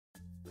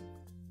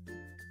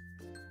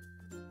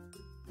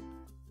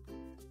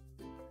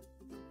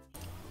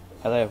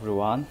Hello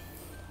everyone,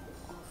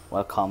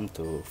 welcome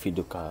to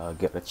Fiduka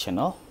Garage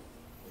channel.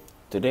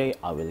 Today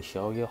I will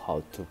show you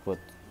how to put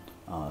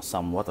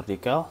some water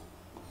decal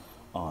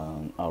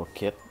on our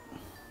kit,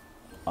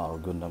 our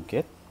Gundam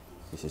kit.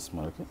 This is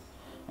my kit.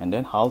 And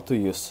then how to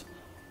use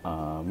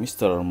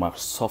Mr. Mark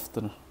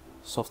softer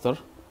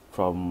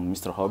from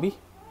Mr. Hobby,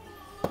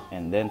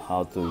 and then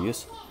how to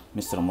use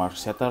Mr. Mark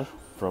setter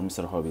from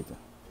Mr. Hobby too.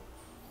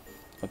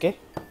 Okay,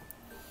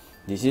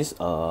 this is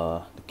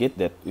the kit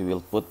that we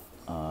will put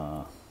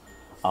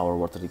our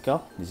water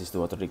decal. This is the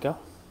water decal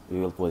we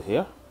will put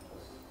here.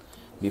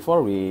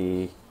 Before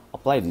we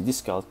apply the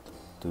decal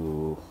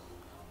to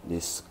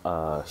this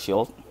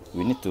shield,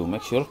 we need to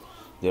make sure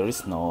there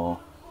is no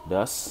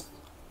dust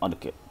on the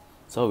kit.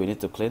 So we need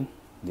to clean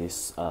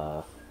this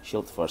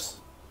shield first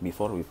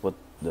before we put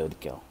the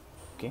decal.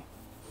 Okay,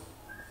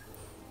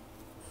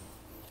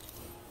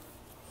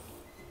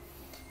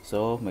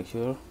 so make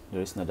sure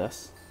there is no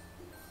dust.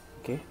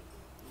 Okay,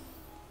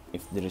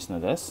 if there is no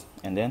dust,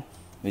 and then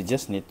we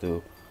just need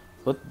to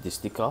put this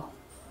decal,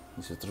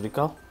 this water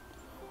decal,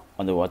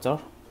 on the water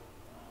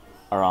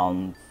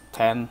around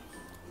 10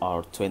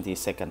 or 20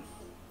 seconds.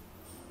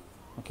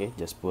 Okay,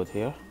 just put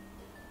here.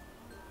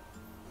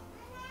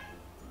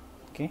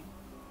 Okay,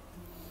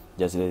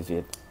 just leave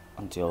it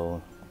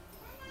until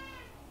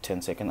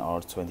 10 seconds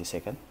or 20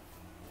 seconds,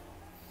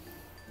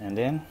 and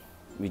then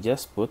we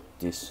just put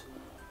this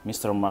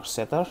Mr. Mark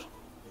setter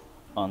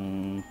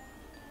on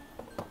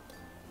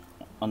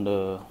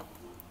the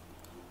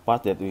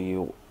part that we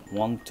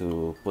want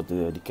to put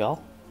the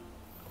decal.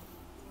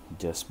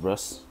 Just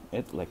brush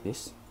it like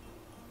this.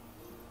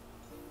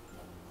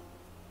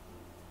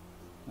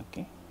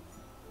 Okay,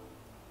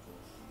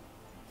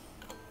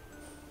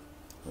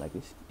 like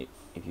this.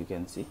 If you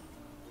can see,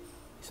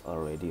 it's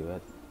already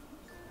wet.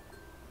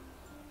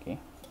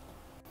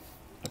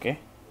 Okay,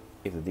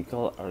 if the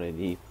decal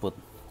already put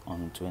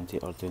on 20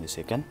 or 20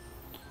 seconds,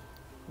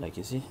 like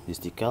you see, this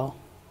decal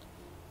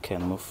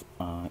can move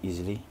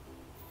easily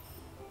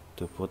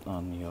to put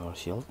on your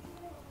shield.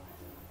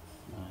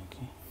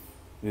 Okay,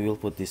 we will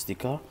put this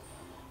decal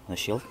on the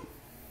shield.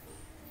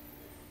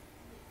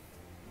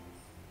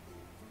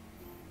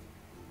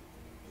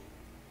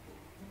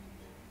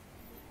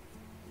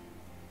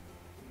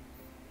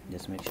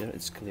 Just make sure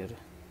it's clear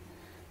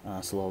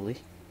slowly.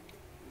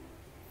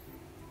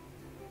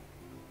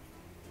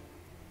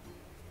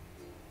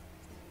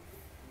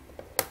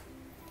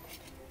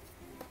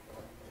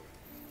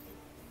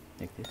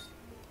 Like this,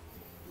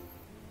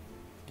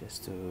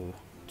 just to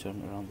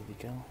turn around the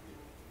decal.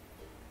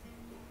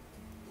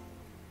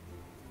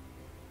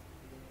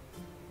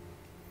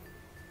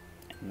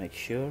 And make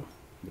sure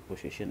the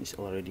position is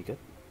already good.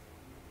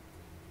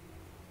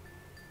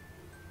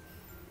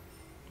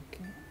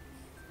 Okay,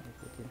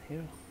 I put it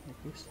here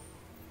like this.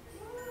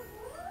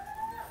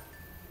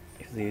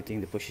 If you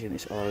think the position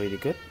is already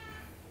good,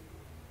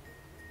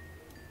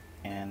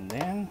 and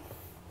then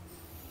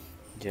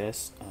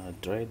just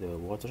dry the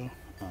water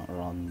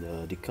around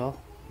the decal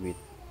with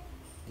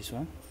this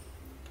one.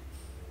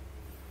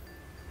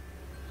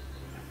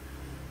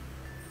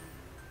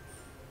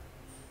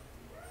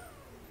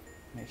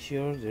 Make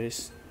sure there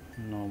is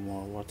no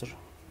more water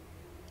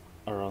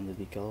around the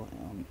decal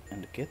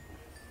and the kit.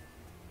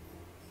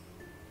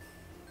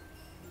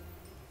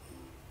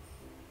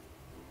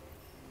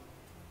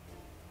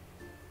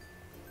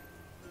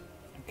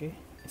 Okay,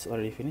 it's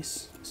already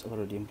finished. It's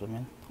already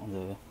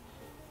implemented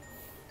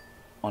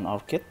on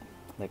our kit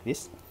like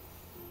this,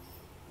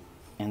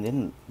 and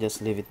then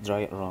just leave it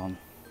dry around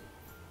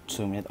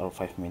 2 minutes or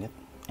 5 minutes,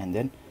 and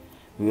then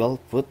we will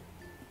put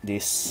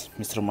this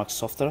Mr. Mark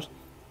softer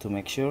to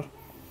make sure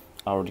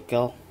our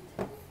decal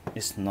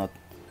is not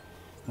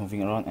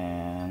moving around,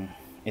 and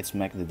it's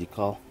make the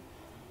decal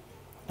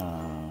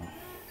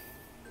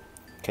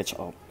catch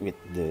up with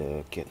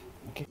the kit.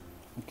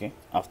 Okay,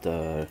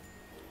 after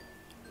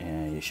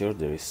you sure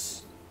there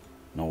is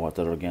no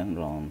water again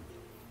around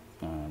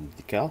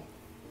the decal,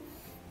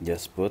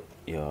 just put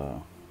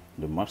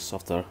the Mark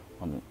softer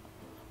on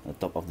the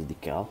top of the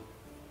decal.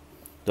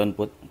 Don't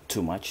put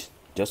too much,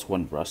 just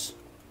one brush.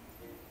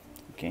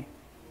 Okay,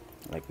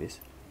 like this.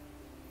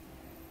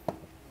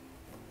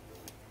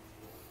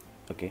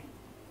 Okay,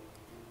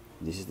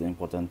 this is the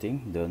important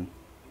thing, don't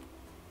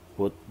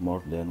put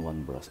more than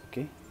one brush.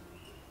 Okay,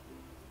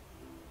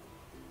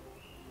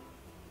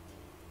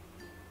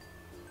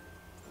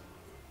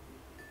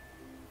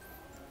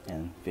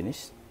 and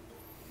finish,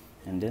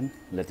 and then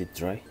let it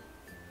dry.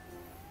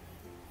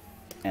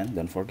 And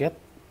don't forget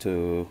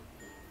to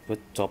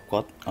put top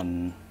coat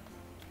on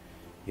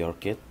your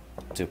kit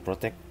to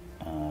protect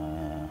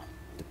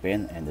the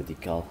paint and the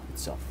decal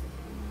itself.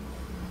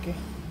 Okay,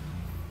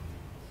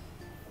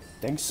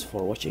 thanks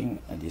for watching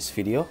this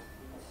video.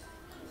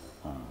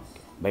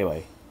 Bye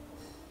bye.